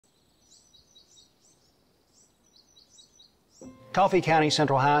Coffee County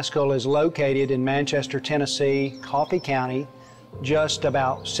Central High School is located in Manchester, Tennessee, Coffee County, just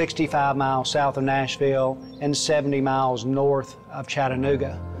about 65 miles south of Nashville and 70 miles north of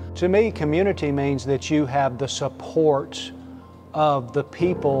Chattanooga. To me, community means that you have the support of the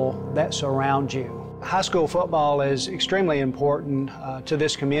people that surround you. High school football is extremely important to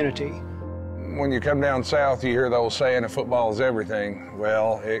this community. When you come down south, you hear the old saying, "If football is everything."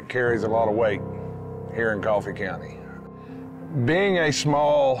 Well, it carries a lot of weight here in Coffee County. Being a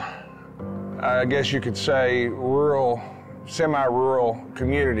small, I guess you could say, rural, semi-rural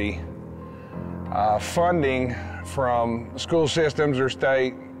community, funding from school systems or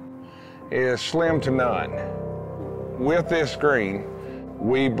state is slim to none. With this screen,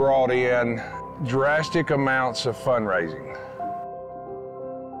 we brought in drastic amounts of fundraising.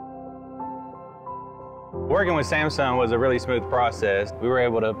 Working with Samsung was a really smooth process. We were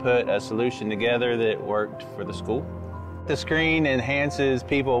able to put a solution together that worked for the school. The screen enhances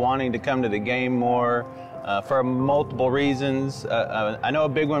people wanting to come to the game more for multiple reasons. I know a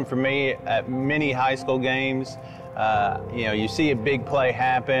big one for me at many high school games, you see a big play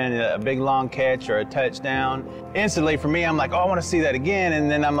happen, a big long catch or a touchdown. Instantly for me, I'm like, oh, I want to see that again, and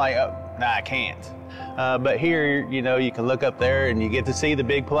then I'm like, oh, nah, I can't. But here, you can look up there and you get to see the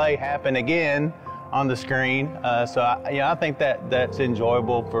big play happen again on the screen. So I think that's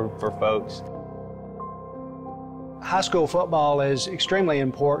enjoyable for folks. High school football is extremely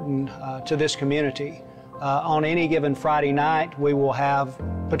important to this community. On any given Friday night, we will have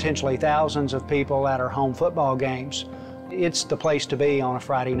potentially thousands of people at our home football games. It's the place to be on a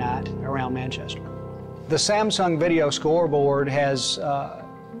Friday night around Manchester. The Samsung video scoreboard has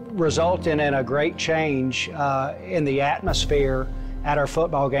resulted in a great change in the atmosphere at our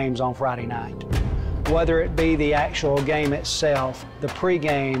football games on Friday night. Whether it be the actual game itself, the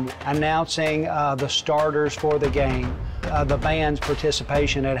pregame, announcing the starters for the game, the band's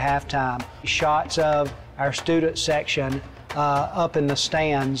participation at halftime, shots of our student section up in the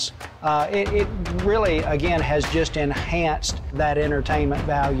stands, it really, again, has just enhanced that entertainment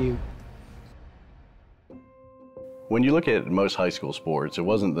value. When you look at most high school sports, it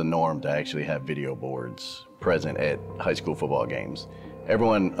wasn't the norm to actually have video boards present at high school football games.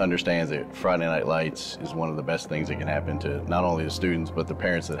 Everyone understands that Friday Night Lights is one of the best things that can happen to not only the students, but the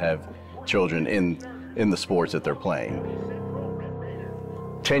parents that have children in the sports that they're playing.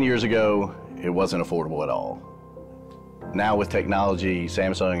 10 years ago, it wasn't affordable at all. Now with technology,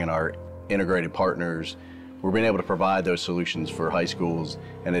 Samsung and our integrated partners, we're being able to provide those solutions for high schools,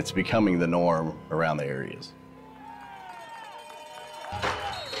 and it's becoming the norm around the areas.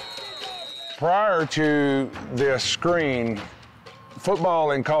 Prior to this screen,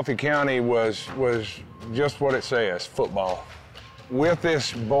 football in Coffee County was just what it says, football. With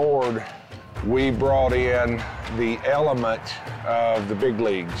this board, we brought in the element of the big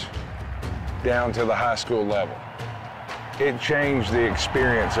leagues down to the high school level. It changed the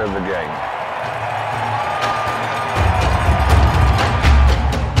experience of the game.